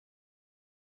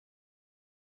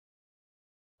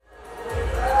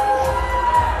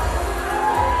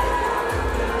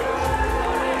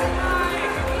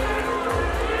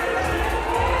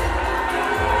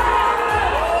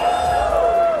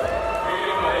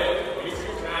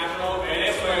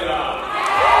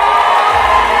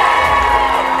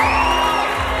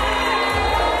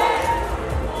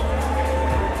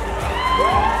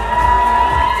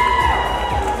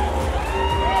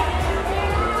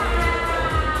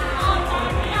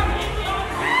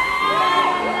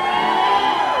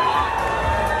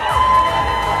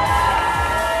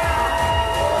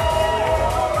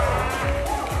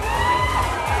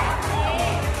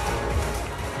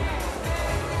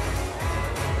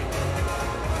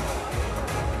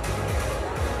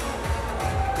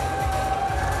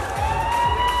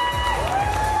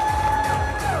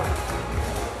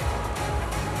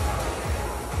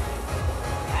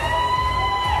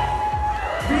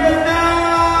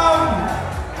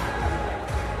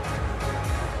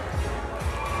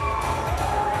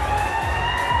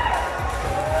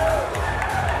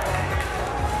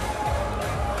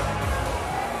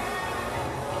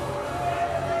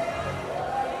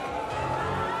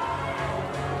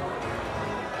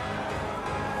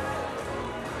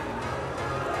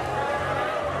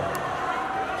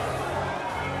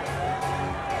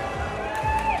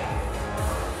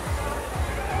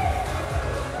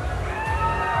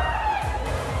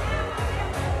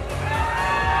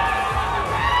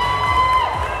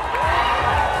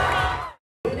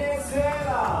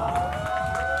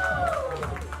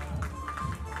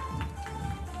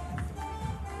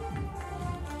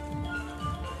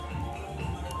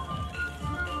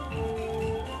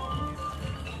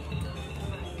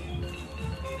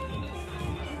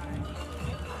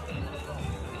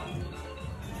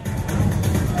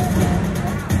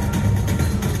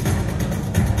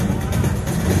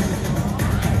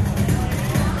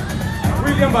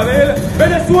del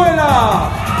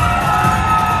Venezuela.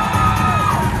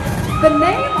 The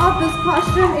name of this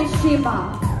costume is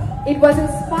Shima. It was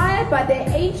inspired by their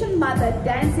ancient mother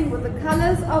dancing with the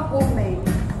colors of women.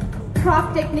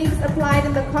 Craft techniques applied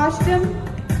in the costume.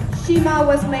 Shima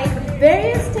was made with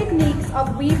various techniques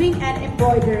of weaving and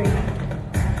embroidery.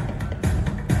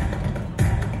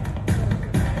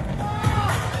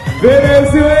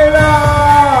 Venezuela!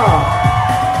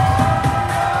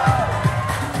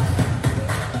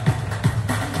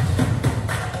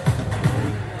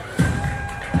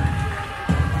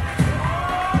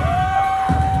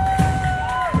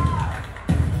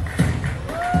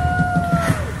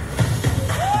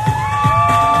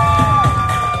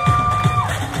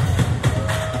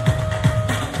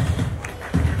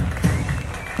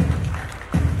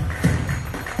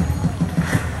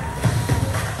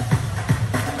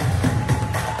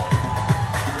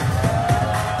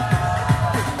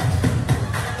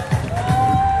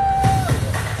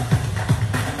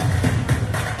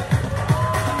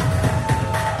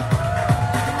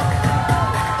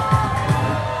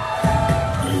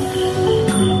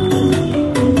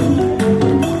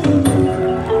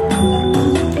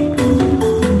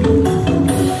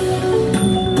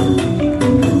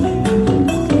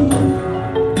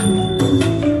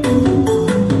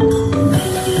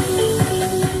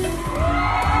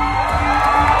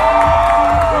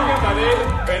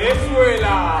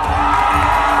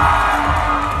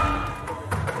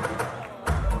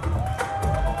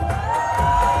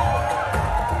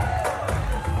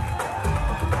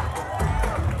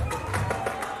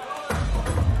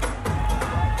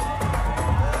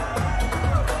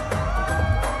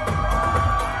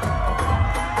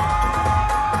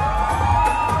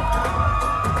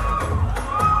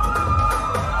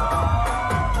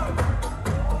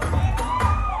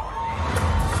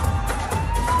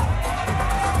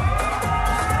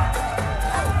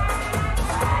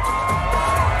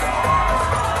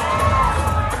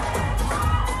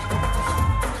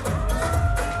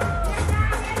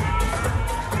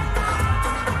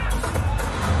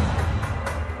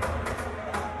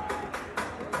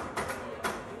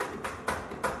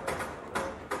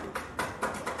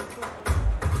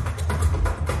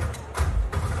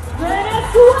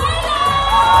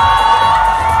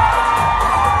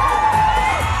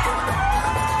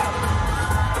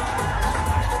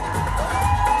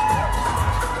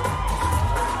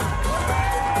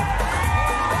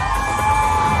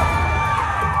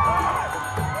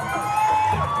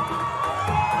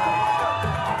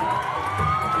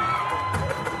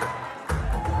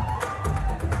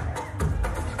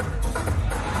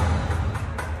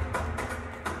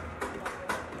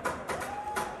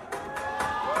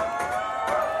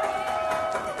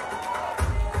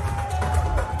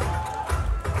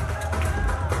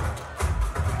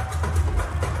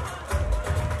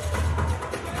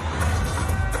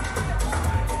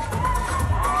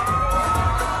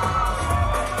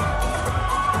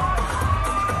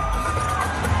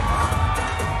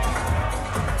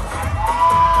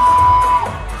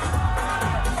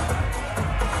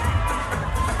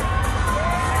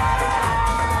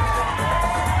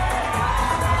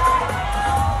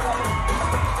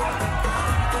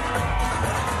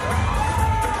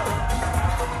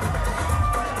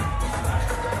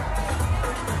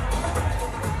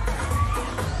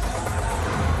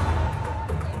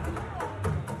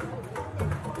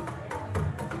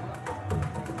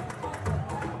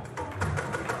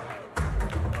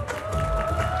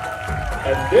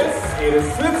 And this is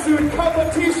swimsuit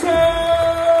competition!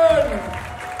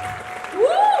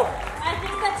 Woo! I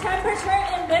think the temperature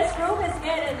in this room is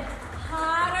getting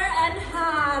hotter and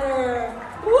hotter.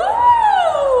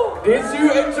 Woo! Did you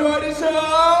enjoy the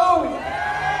show?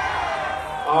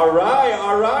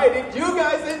 Alright. Did you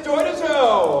guys enjoy the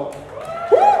show?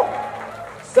 Woo!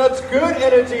 Such good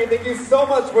energy. Thank you so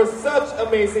much for such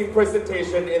amazing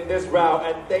presentation in this round.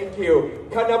 And thank you,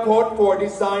 Kanapot, for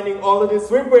designing all of this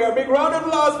swimwear. Big round of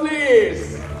applause,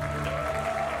 please.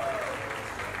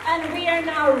 And we are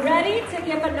now ready to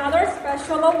give another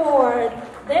special award.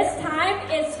 This time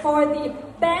it's for the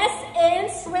Best in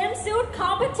Swimsuit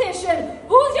Competition.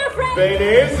 Who's your friend?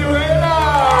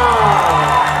 Venezuela!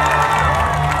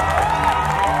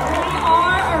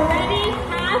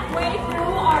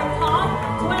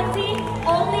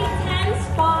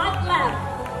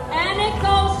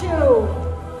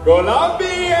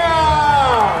 Colombia!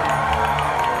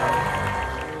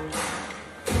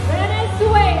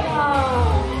 Venezuela!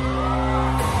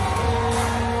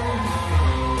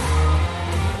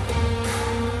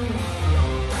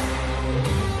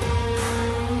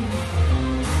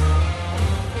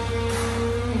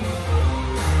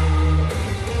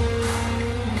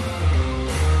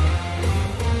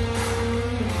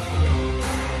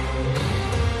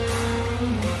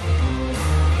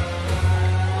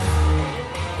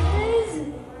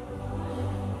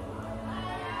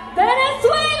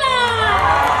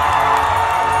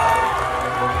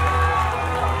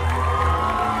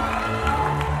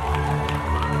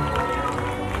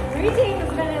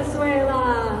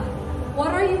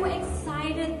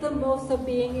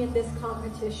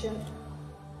 competition?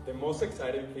 The most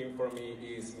exciting thing for me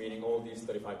is meeting all these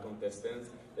 35 contestants.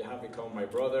 They have become my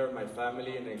brother, my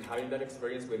family, and then having that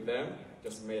experience with them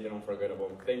just made it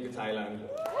unforgettable. Thank you, Thailand.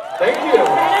 Thank you.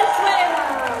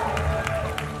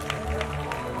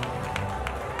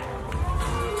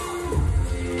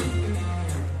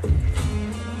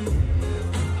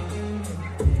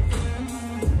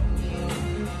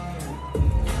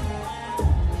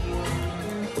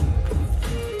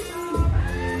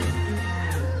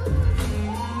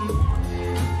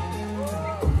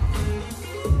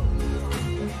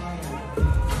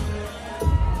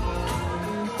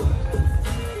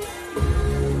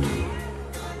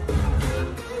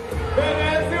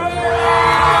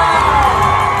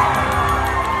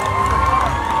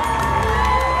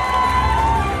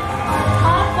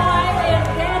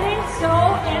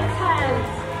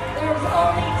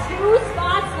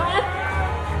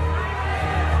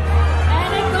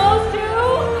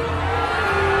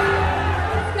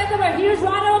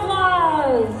 Venezuela!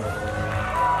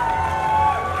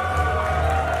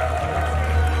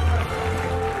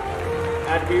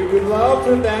 And we would love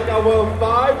to thank our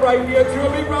five right here. Do a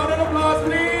big round of applause,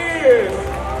 please.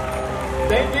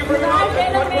 Thank you very much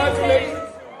and congratulations.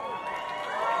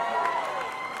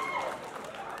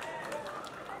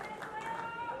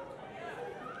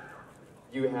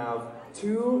 You have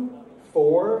 2,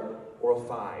 4, or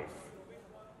 5.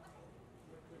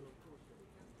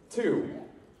 2.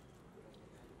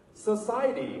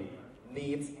 Society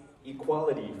needs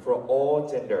equality for all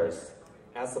genders.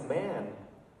 As a man,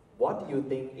 what do you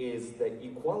think is the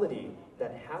equality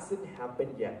that hasn't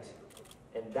happened yet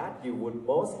and that you would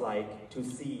most like to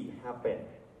see happen,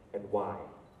 and why?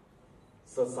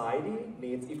 Society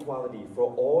needs equality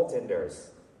for all genders.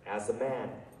 As a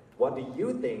man, what do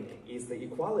you think is the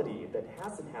equality that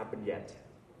hasn't happened yet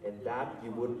and that you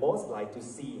would most like to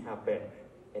see happen,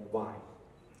 and why?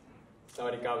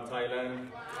 Sawadee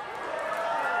Thailand.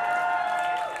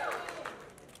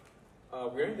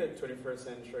 We're in the 21st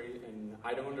century, and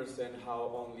I don't understand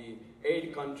how only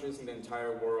 8 countries in the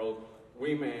entire world,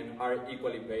 women are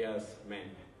equally paid as men.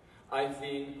 I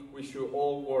think we should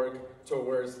all work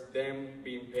towards them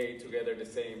being paid together the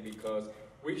same, because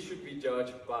we should be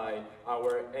judged by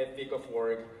our ethic of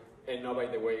work and not by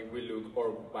the way we look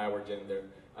or by our gender.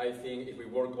 I think if we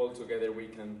work all together, we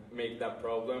can make that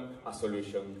problem a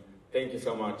solution. Thank you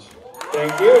so much.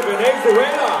 Thank you,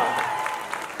 Venezuela.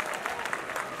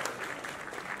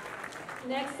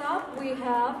 Next up, we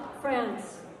have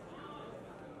France.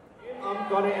 I'm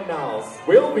gonna announce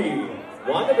will be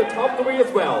one of the top 3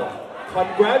 as well.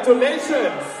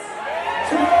 Congratulations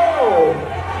to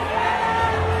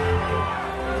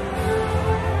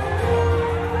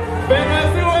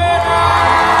Venezuela!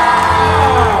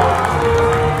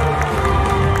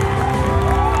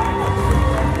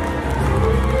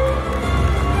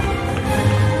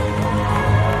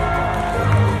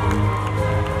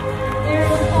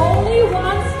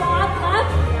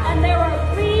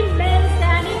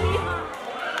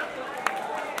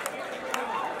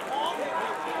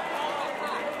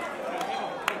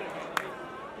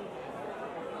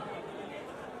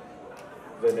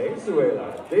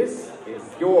 Venezuela, this is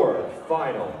your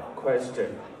final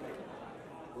question.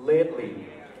 Lately,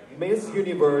 Miss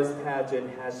Universe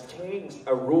pageant has changed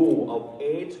a rule of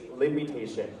age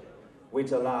limitation,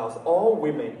 which allows all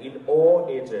women in all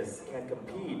ages can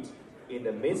compete in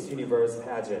the Miss Universe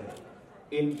pageant.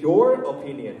 In your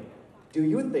opinion, do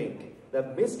you think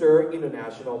that Mr.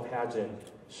 International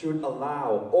pageant should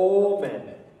allow all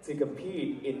men to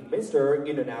compete in Mr.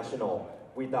 International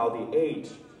without the age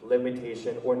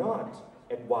limitation or not,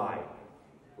 and why?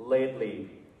 Lately,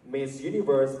 Miss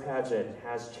Universe pageant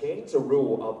has changed the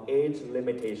rule of age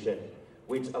limitation,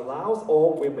 which allows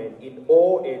all women in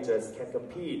all ages can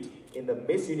compete in the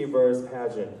Miss Universe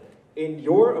pageant. In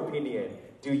your opinion,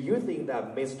 do you think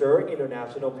that Mr.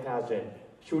 International pageant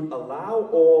should allow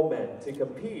all men to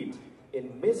compete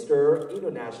in Mr.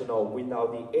 International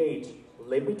without the age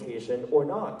limitation or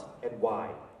not, and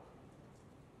why?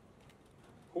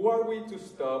 Who are we to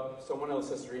stop someone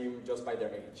else's dream just by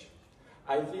their age?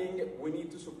 I think we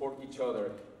need to support each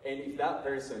other, and if that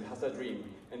person has a dream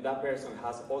and that person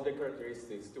has all the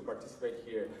characteristics to participate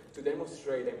here, to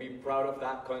demonstrate and be proud of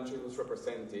that country who's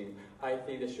representing, I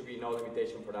think there should be no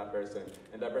limitation for that person,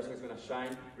 and that person is going to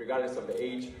shine regardless of the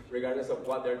age, regardless of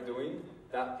what they're doing.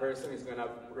 That person is going to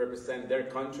represent their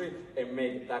country and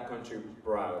make that country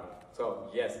proud. So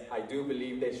yes, I do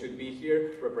believe they should be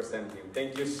here representing.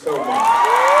 Thank you so much.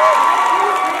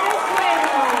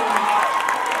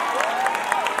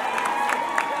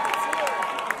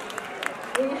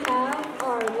 We have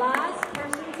our last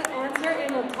person to answer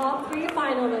in the top 3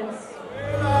 finalists.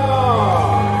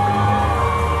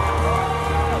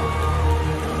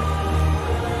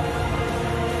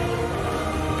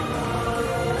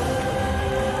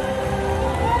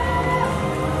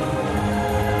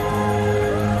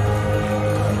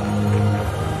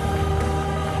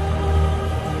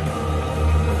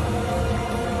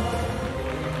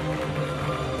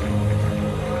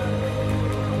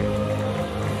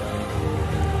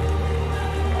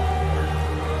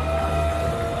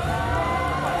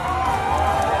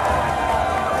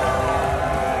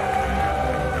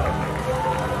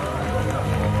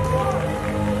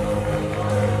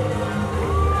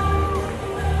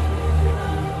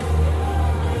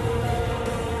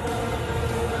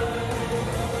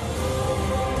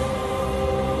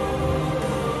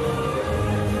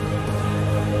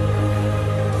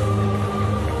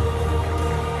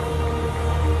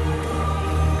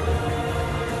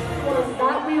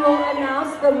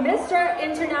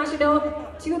 International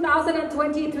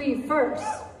 2023 first.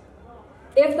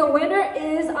 If the winner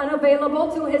is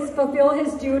unavailable to fulfill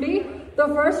his duty, the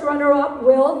first runner-up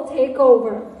will take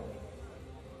over.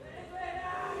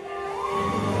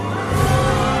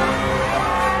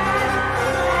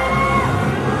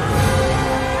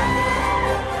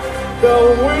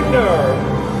 The winner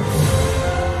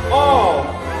of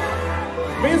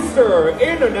Mr.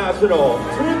 International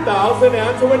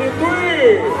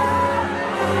 2023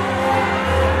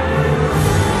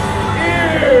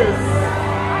 is